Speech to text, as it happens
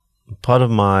part of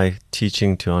my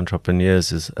teaching to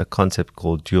entrepreneurs is a concept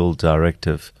called dual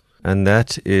directive. And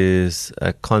that is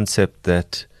a concept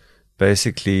that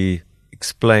basically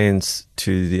explains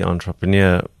to the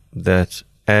entrepreneur that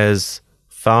as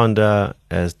founder,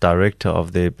 as director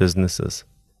of their businesses,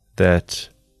 that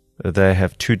they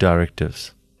have two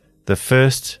directives. The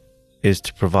first is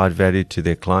to provide value to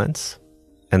their clients,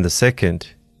 and the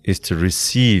second is to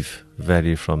receive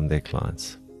value from their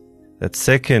clients. That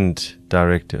second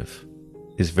directive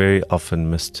is very often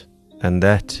missed, and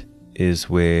that is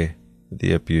where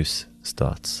the abuse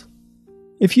starts.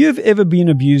 If you have ever been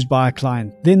abused by a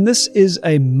client, then this is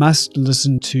a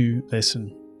must-listen-to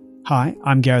lesson. Hi,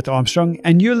 I'm Gareth Armstrong,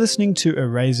 and you're listening to a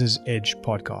Razor's Edge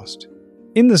podcast.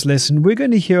 In this lesson, we're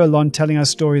going to hear Alon telling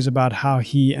us stories about how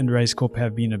he and RaceCorp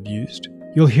have been abused.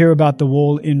 You'll hear about the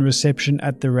wall in reception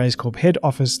at the RaceCorp head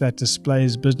office that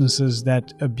displays businesses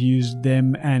that abused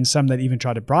them and some that even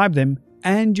try to bribe them.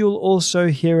 And you'll also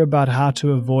hear about how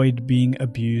to avoid being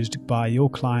abused by your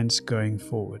clients going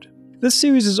forward. This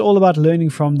series is all about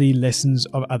learning from the lessons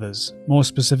of others. More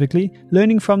specifically,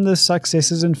 learning from the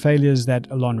successes and failures that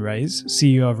Alon Reyes,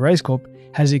 CEO of RaceCorp,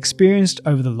 has experienced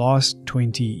over the last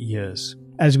 20 years.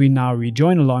 As we now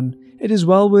rejoin Alon, it is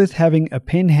well worth having a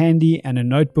pen handy and a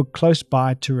notebook close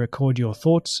by to record your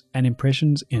thoughts and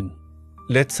impressions in.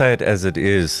 Let's say it as it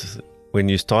is. When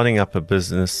you're starting up a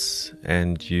business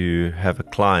and you have a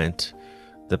client,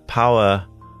 the power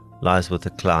lies with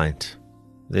the client.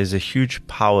 There's a huge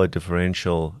power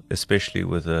differential, especially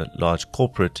with a large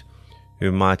corporate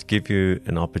who might give you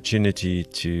an opportunity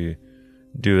to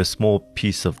do a small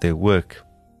piece of their work.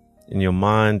 In your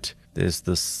mind, there's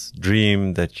this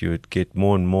dream that you would get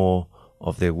more and more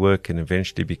of their work and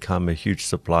eventually become a huge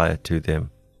supplier to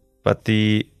them. But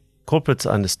the corporates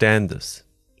understand this.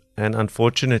 And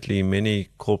unfortunately, many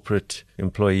corporate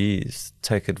employees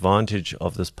take advantage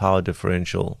of this power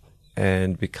differential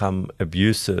and become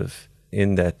abusive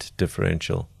in that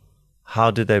differential. How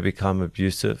do they become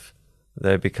abusive?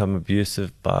 They become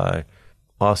abusive by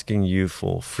asking you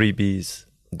for freebies.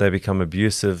 They become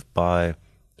abusive by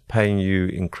paying you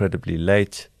incredibly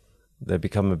late. They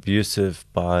become abusive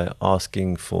by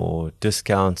asking for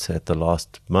discounts at the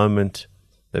last moment.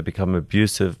 They become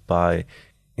abusive by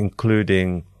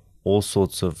including all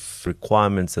sorts of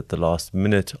requirements at the last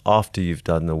minute after you've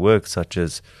done the work, such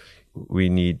as we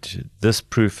need this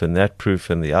proof and that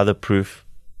proof and the other proof.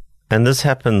 And this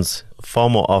happens far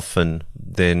more often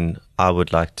than I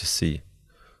would like to see.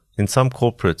 In some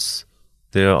corporates,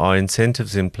 there are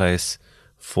incentives in place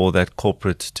for that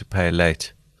corporate to pay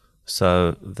late.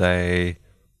 So they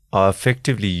are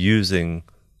effectively using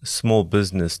small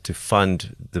business to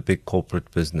fund the big corporate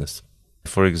business.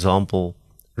 For example,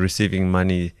 receiving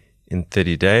money in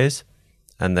 30 days,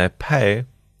 and they pay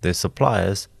their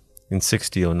suppliers in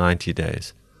 60 or 90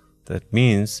 days. That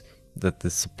means that the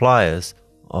suppliers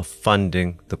are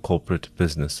funding the corporate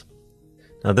business.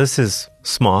 Now, this is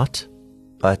smart,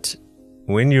 but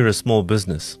when you're a small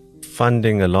business,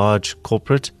 funding a large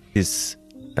corporate is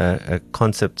a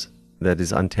concept that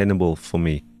is untenable for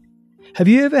me. Have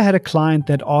you ever had a client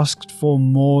that asked for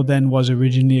more than was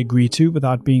originally agreed to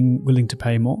without being willing to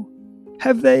pay more?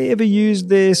 Have they ever used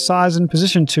their size and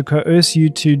position to coerce you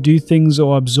to do things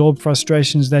or absorb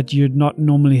frustrations that you'd not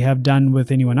normally have done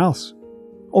with anyone else?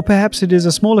 Or perhaps it is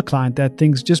a smaller client that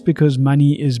thinks just because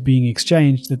money is being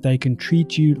exchanged that they can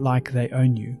treat you like they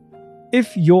own you.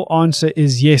 If your answer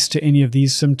is yes to any of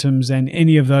these symptoms and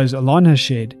any of those Alon has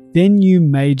shared, then you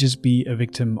may just be a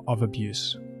victim of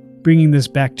abuse. Bringing this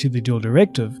back to the dual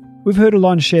directive, we've heard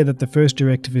Alon share that the first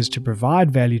directive is to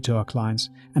provide value to our clients,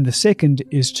 and the second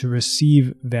is to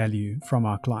receive value from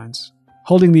our clients.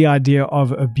 Holding the idea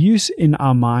of abuse in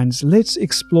our minds, let's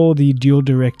explore the dual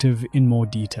directive in more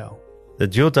detail. The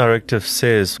dual directive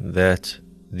says that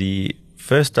the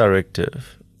first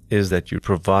directive is that you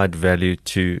provide value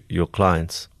to your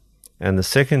clients, and the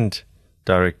second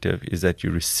directive is that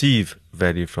you receive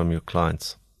value from your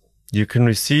clients. You can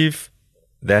receive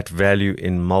that value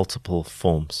in multiple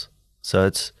forms. So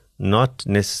it's not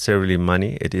necessarily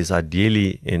money. It is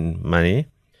ideally in money,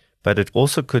 but it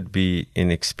also could be in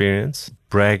experience,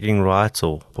 bragging rights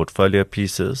or portfolio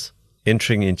pieces,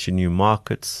 entering into new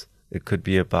markets. It could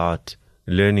be about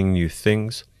learning new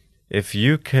things. If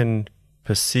you can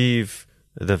perceive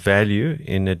the value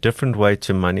in a different way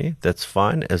to money, that's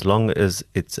fine, as long as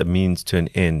it's a means to an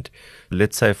end.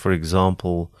 Let's say, for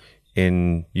example,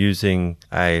 in using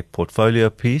a portfolio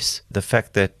piece, the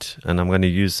fact that, and I'm going to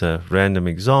use a random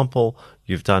example,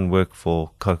 you've done work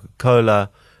for Coca-Cola,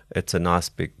 it's a nice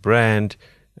big brand,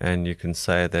 and you can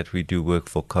say that we do work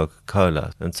for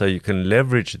Coca-Cola. And so you can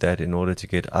leverage that in order to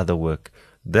get other work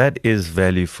That is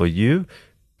value for you,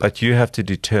 but you have to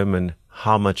determine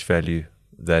how much value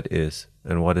that is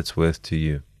and what it's worth to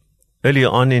you. Earlier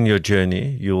on in your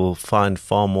journey, you will find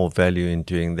far more value in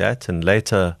doing that, and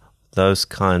later those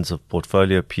kinds of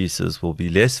portfolio pieces will be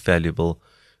less valuable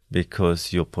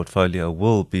because your portfolio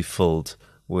will be filled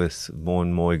with more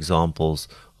and more examples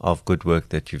of good work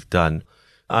that you've done.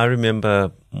 I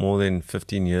remember more than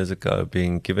 15 years ago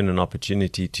being given an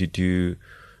opportunity to do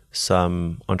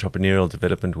some entrepreneurial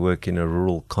development work in a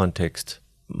rural context.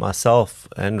 Myself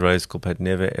and RaiseCorp had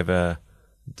never ever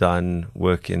done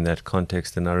work in that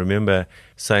context, and I remember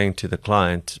saying to the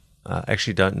client, I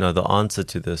actually don't know the answer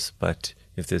to this, but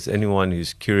if there's anyone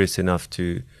who's curious enough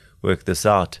to work this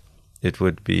out, it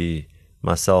would be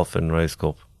myself and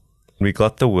RaiseCorp. We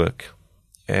got the work,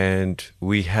 and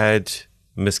we had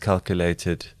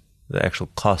miscalculated the actual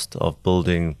cost of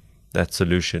building that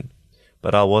solution.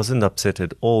 But I wasn't upset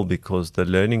at all, because the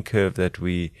learning curve that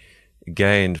we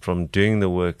gained from doing the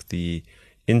work, the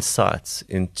insights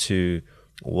into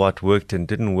what worked and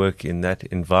didn't work in that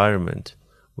environment,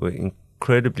 were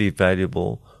incredibly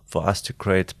valuable for us to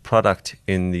create product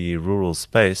in the rural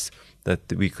space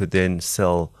that we could then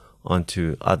sell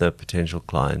onto other potential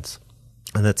clients.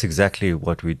 And that's exactly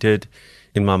what we did.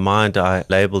 In my mind, I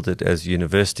labeled it as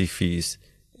university fees,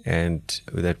 and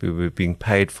that we were being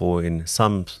paid for in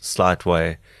some slight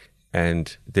way,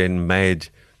 and then made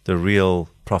the real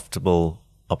profitable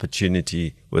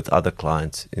opportunity with other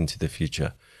clients into the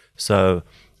future. So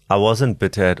I wasn't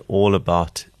bitter at all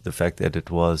about the fact that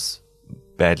it was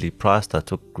badly priced. I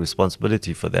took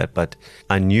responsibility for that, but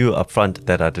I knew upfront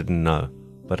that I didn't know.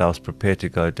 But I was prepared to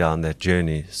go down that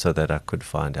journey so that I could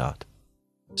find out.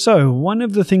 So, one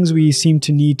of the things we seem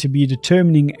to need to be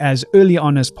determining as early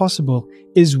on as possible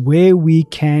is where we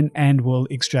can and will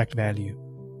extract value.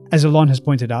 As Alon has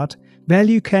pointed out,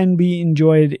 value can be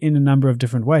enjoyed in a number of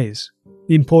different ways.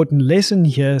 The important lesson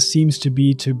here seems to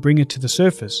be to bring it to the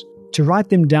surface, to write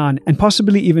them down, and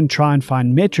possibly even try and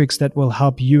find metrics that will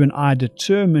help you and I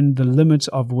determine the limits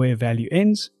of where value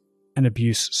ends and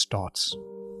abuse starts.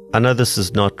 I know this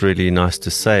is not really nice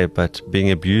to say, but being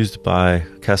abused by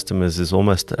customers is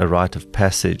almost a rite of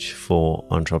passage for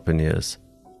entrepreneurs.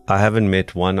 I haven't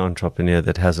met one entrepreneur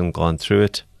that hasn't gone through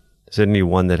it. Certainly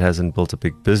one that hasn't built a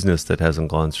big business that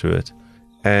hasn't gone through it.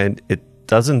 And it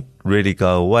doesn't really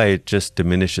go away. It just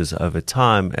diminishes over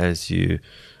time as you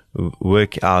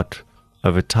work out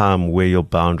over time where your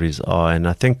boundaries are. And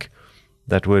I think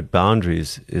that word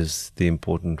boundaries is the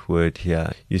important word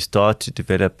here. You start to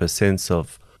develop a sense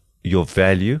of your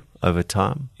value over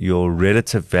time, your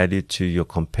relative value to your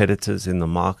competitors in the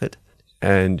market,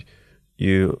 and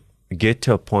you get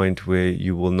to a point where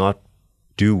you will not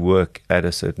do work at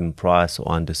a certain price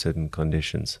or under certain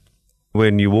conditions.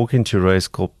 When you walk into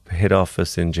RaiseCorp head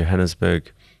office in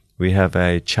Johannesburg, we have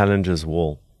a challenges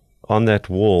wall. On that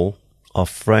wall are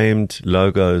framed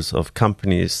logos of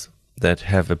companies that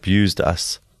have abused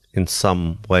us in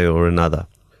some way or another.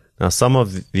 Now, some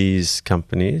of these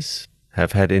companies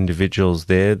have had individuals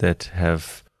there that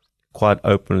have quite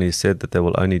openly said that they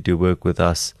will only do work with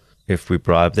us if we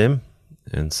bribe them.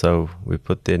 And so we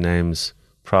put their names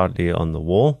proudly on the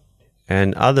wall.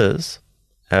 And others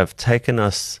have taken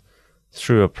us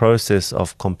through a process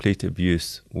of complete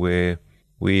abuse, where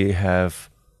we have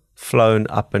flown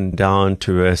up and down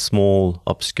to a small,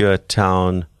 obscure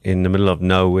town in the middle of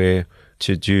nowhere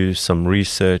to do some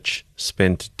research,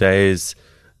 spent days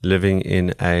living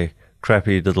in a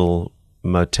crappy little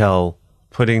motel,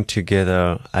 putting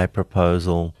together a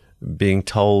proposal, being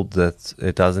told that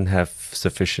it doesn't have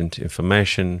sufficient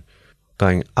information,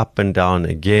 going up and down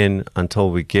again until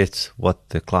we get what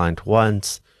the client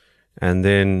wants, and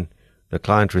then the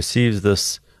client receives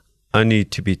this only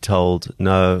to be told,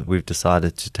 no, we've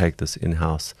decided to take this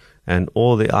in-house. And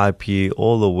all the IP,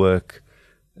 all the work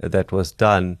that was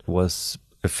done was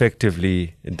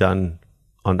effectively done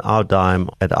on our dime,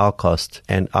 at our cost,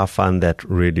 and I find that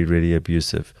really, really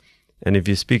abusive. And if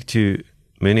you speak to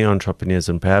many entrepreneurs,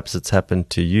 and perhaps it's happened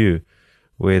to you,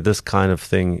 where this kind of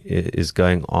thing is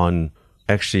going on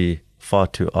actually far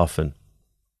too often.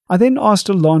 I then asked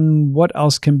Alon what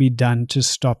else can be done to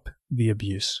stop the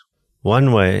abuse.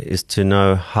 One way is to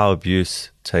know how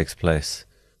abuse takes place.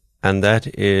 And that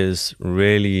is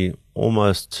really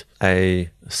almost a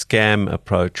scam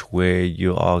approach, where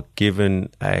you are given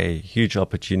a huge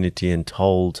opportunity and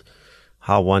told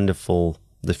how wonderful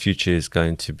the future is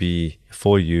going to be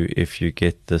for you if you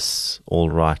get this all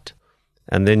right.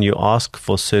 And then you ask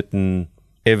for certain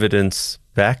evidence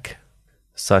back,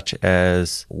 such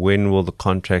as when will the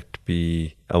contract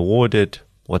be awarded,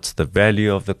 what's the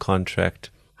value of the contract,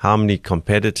 how many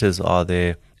competitors are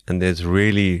there, and there's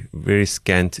really very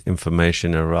scant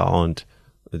information around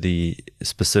the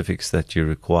specifics that you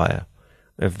require.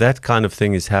 If that kind of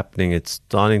thing is happening, it's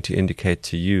starting to indicate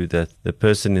to you that the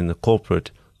person in the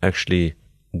corporate actually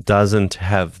doesn't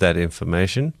have that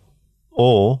information,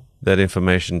 or that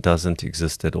information doesn't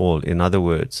exist at all. In other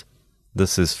words,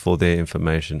 this is for their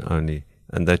information only,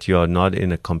 and that you are not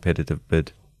in a competitive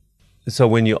bid. So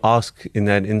when you ask in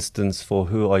that instance for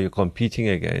who are you competing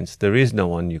against, there is no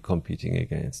one you're competing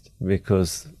against,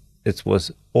 because it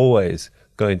was always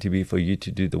going to be for you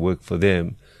to do the work for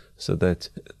them so that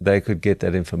they could get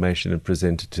that information and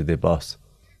present it to their boss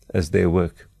as their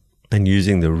work, and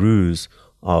using the ruse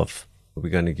of, we're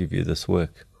going to give you this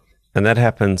work. And that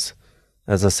happens,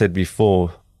 as I said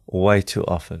before, way too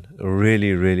often,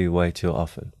 really, really way too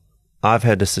often. I've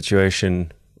had a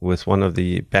situation with one of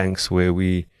the banks where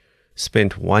we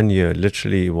spent 1 year,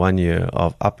 literally 1 year,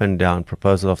 of up and down,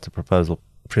 proposal after proposal,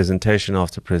 presentation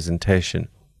after presentation,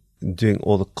 doing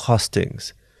all the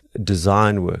costings,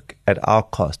 design work at our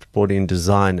cost, brought in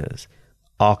designers,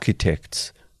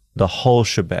 architects, the whole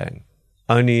shebang,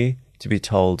 only to be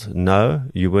told, no,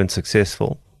 you weren't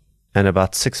successful. And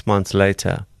about 6 months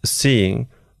later, seeing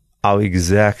our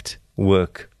exact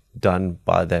work done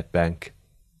by that bank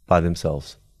by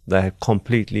themselves. They had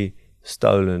completely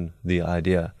stolen the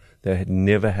idea. They had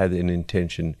never had an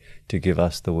intention to give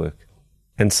us the work.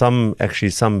 And some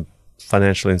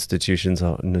financial institutions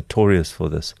are notorious for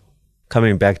this.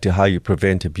 Coming back to how you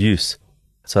prevent abuse.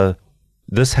 So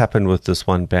this happened with this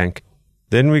one bank.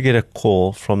 Then we get a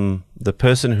call from the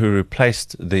person who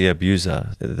replaced the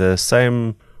abuser, the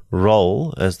same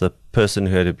role as the person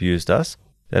who had abused us.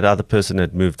 That other person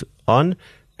had moved on,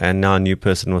 and now a new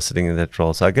person was sitting in that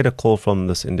role. So I get a call from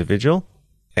this individual,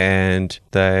 and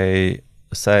they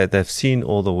say they've seen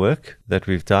all the work that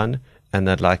we've done and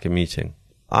they'd like a meeting.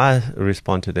 I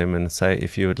respond to them and say,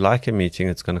 if you would like a meeting,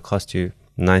 it's going to cost you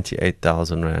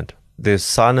 98,000 Rand. There's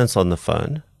silence on the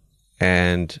phone,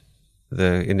 and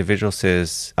the individual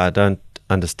says, I don't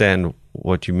understand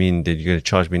what you mean that you're going to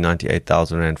charge me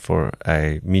 98,000 Rand for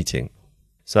a meeting.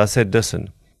 So I said, listen,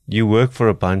 you work for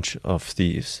a bunch of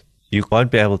thieves. You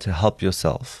won't be able to help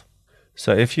yourself.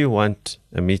 So if you want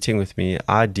a meeting with me,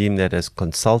 I deem that as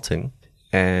consulting,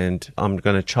 and I'm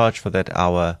going to charge for that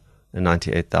hour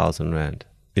 98,000 Rand.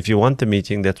 If you want the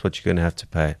meeting, that's what you're going to have to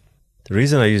pay. The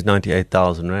reason I used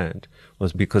 98,000 Rand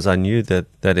was because I knew that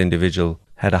that individual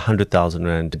had 100,000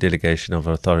 Rand delegation of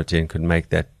authority and could make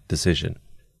that decision.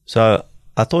 So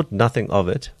I thought nothing of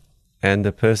it, and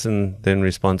the person then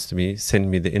responds to me, send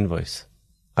me the invoice.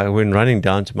 I went running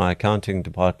down to my accounting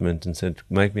department and said,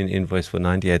 make me an invoice for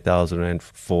 98,000 Rand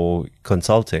for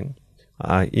consulting.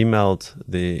 I emailed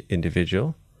the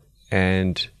individual,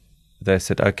 and they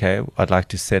said, okay, I'd like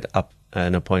to set up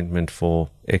an appointment for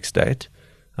X date.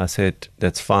 I said,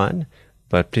 that's fine,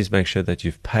 but please make sure that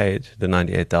you've paid the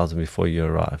 98,000 before you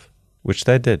arrive, which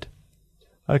they did.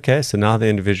 Okay, so now the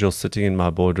individual's sitting in my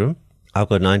boardroom. I've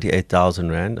got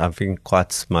 98,000 Rand. I'm feeling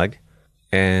quite smug.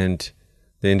 And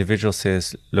the individual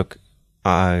says, look,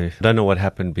 I don't know what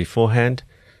happened beforehand.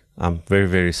 I'm very,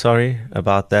 very sorry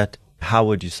about that. How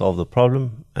would you solve the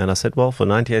problem? And I said, well, for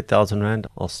 98,000 Rand,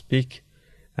 I'll speak.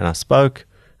 And I spoke,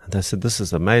 and they said, this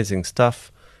is amazing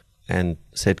stuff. And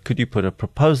said, could you put a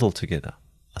proposal together?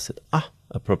 I said,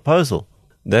 a proposal?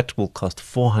 That will cost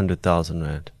 400,000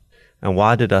 Rand. And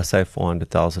why did I say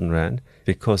 400,000 Rand?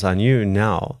 Because I knew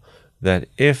now that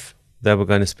if they were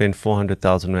going to spend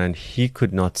 400,000 Rand, he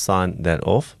could not sign that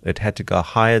off. It had to go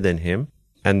higher than him.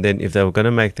 And then if they were going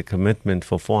to make the commitment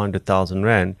for 400,000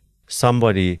 Rand,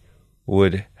 somebody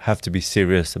would have to be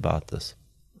serious about this.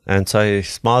 And so he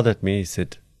smiled at me. He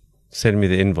said, send me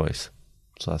the invoice.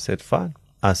 So I said, fine.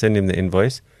 I sent him the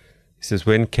invoice. He says,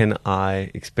 when can I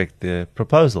expect the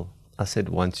proposal? I said,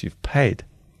 once you've paid.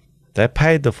 They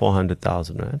paid the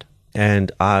 400,000 Rand,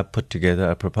 and I put together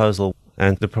a proposal,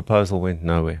 and the proposal went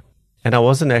nowhere. And I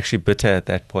wasn't actually bitter at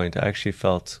that point. I actually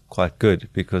felt quite good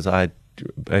because I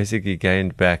basically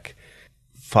gained back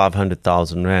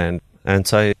 500,000 Rand. And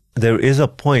so there is a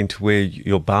point where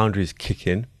your boundaries kick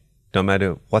in, no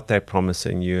matter what they're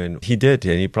promising you. And he did,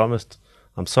 and he promised,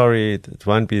 I'm sorry, it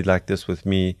won't be like this with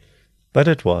me, but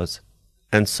it was.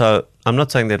 And so I'm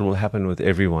not saying that will happen with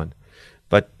everyone,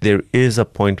 but there is a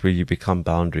point where you become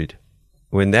boundaried.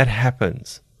 When that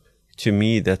happens, to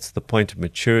me, that's the point of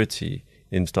maturity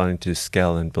in starting to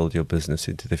scale and build your business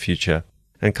into the future.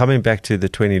 And coming back to the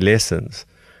 20 lessons,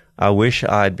 I wish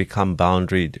I had become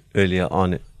boundaried earlier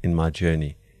on in my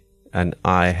journey, and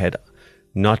I had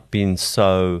not been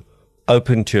so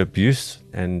open to abuse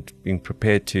and being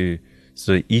prepared to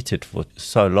sort of eat it for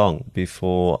so long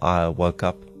before I woke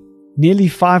up. Nearly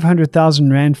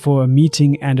 500,000 Rand for a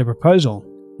meeting and a proposal.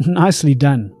 Nicely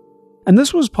done. And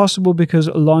this was possible because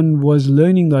Alon was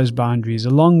learning those boundaries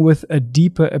along with a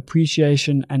deeper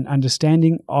appreciation and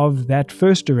understanding of that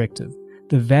first directive,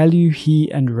 the value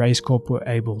he and Race Corp were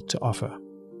able to offer.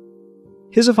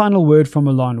 Here's a final word from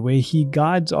Alon where he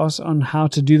guides us on how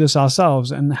to do this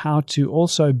ourselves and how to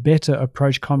also better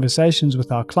approach conversations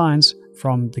with our clients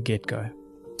from the get-go.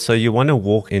 So you want to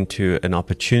walk into an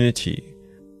opportunity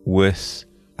with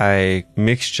a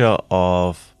mixture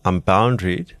of I'm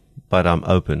boundaried, but I'm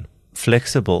open.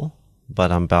 Flexible,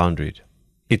 but I'm boundaried.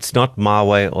 It's not my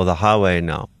way or the highway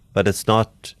now, but it's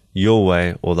not your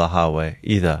way or the highway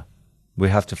either. We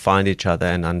have to find each other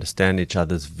and understand each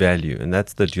other's value, and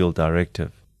that's the dual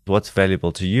directive. What's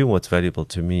valuable to you, what's valuable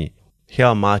to me. Here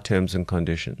are my terms and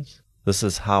conditions. This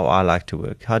is how I like to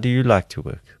work. How do you like to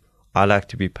work? I like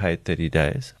to be paid 30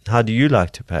 days. How do you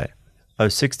like to pay?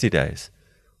 60 days.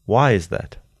 Why is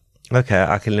that? Okay,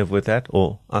 I can live with that,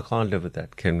 or I can't live with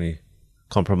that. Can we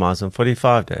compromise on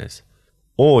 45 days?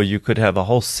 Or you could have a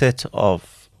whole set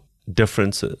of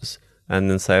differences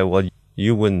and then say, well,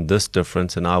 you win this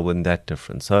difference and I win that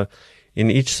difference. So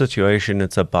in each situation,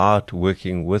 it's about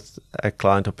working with a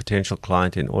client or potential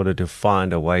client in order to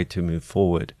find a way to move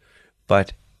forward.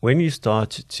 But when you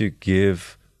start to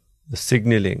give the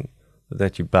signaling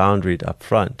that you're boundaried up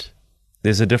front,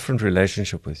 there's a different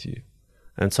relationship with you.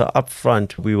 And so up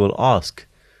front, we will ask,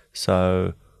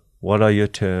 so what are your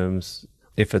terms?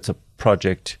 If it's a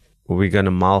project, we're going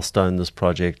to milestone this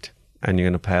project and you're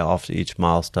going to pay after each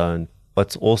milestone.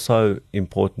 What's also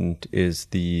important is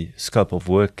the scope of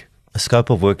work. A scope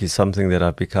of work is something that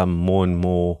I've become more and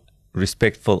more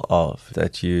respectful of,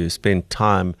 that you spend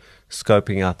time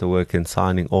scoping out the work and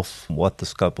signing off what the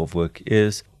scope of work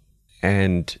is.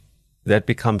 And that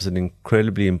becomes an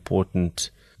incredibly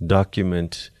important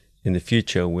document in the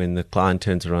future when the client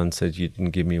turns around and says, you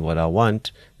didn't give me what I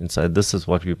want. And so this is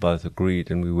what we both agreed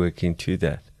and we're working to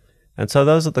that. And so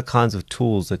those are the kinds of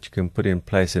tools that you can put in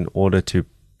place in order to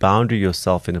boundary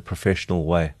yourself in a professional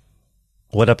way.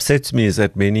 What upsets me is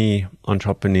that many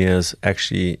entrepreneurs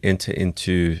actually enter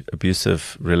into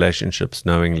abusive relationships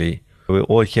knowingly. We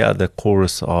all hear the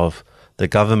chorus of the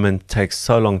government takes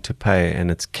so long to pay and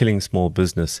it's killing small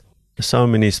business. So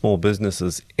many small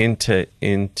businesses enter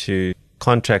into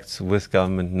contracts with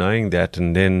government knowing that,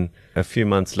 and then a few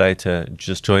months later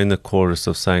just join the chorus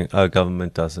of saying, oh,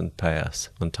 government doesn't pay us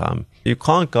on time. You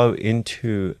can't go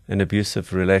into an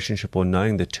abusive relationship or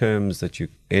knowing the terms that you're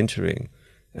entering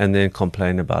and then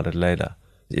complain about it later.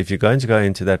 If you're going to go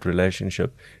into that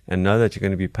relationship and know that you're going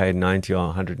to be paid 90 or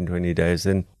 120 days,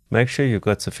 then make sure you've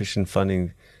got sufficient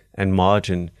funding and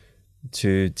margin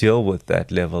to deal with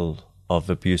that level of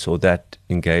abuse or that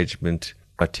engagement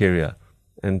criteria.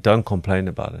 And don't complain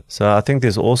about it. So I think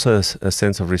there's also a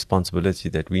sense of responsibility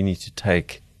that we need to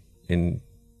take in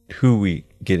who we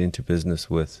get into business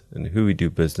with and who we do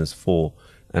business for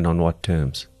and on what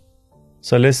terms.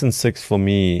 So lesson 6 for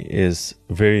me is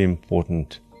very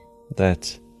important,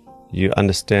 that you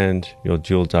understand your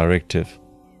dual directive.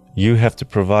 You have to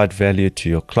provide value to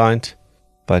your client,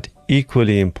 but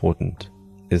equally important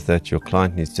is that your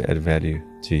client needs to add value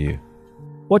to you.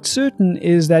 What's certain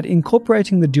is that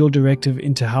incorporating the dual directive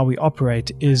into how we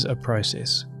operate is a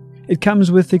process. It comes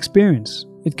with experience,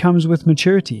 it comes with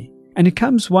maturity, and it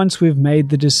comes once we've made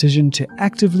the decision to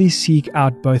actively seek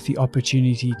out both the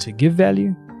opportunity to give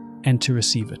value and to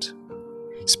receive it.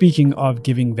 Speaking of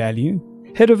giving value,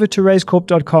 head over to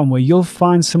racecorp.com where you'll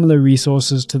find similar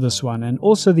resources to this one and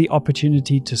also the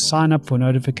opportunity to sign up for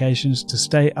notifications to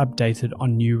stay updated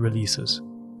on new releases.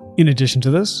 In addition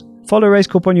to this, follow Race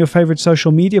Corp on your favorite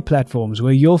social media platforms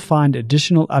where you'll find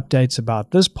additional updates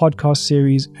about this podcast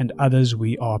series and others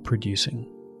we are producing.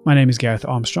 My name is Gareth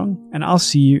Armstrong, and I'll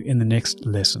see you in the next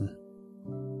lesson.